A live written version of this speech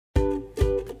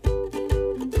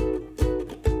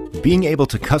Being able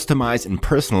to customize and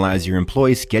personalize your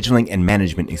employee scheduling and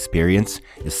management experience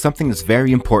is something that's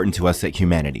very important to us at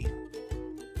Humanity.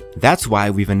 That's why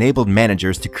we've enabled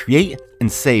managers to create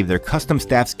and save their custom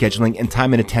staff scheduling and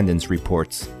time and attendance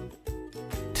reports.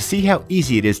 To see how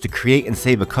easy it is to create and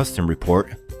save a custom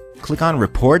report, click on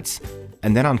Reports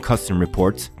and then on Custom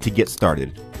Reports to get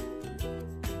started.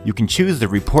 You can choose the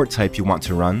report type you want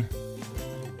to run,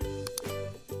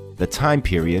 the time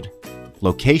period,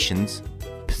 locations,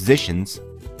 positions,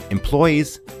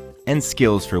 employees, and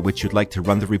skills for which you'd like to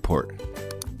run the report.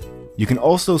 You can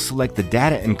also select the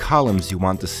data and columns you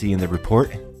want to see in the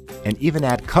report, and even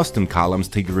add custom columns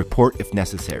to your report if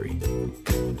necessary.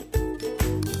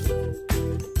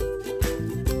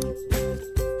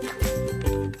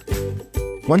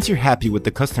 Once you're happy with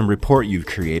the custom report you've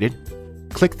created,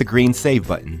 click the green Save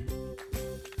button.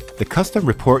 The custom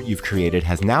report you've created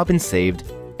has now been saved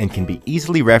and can be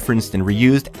easily referenced and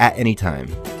reused at any time.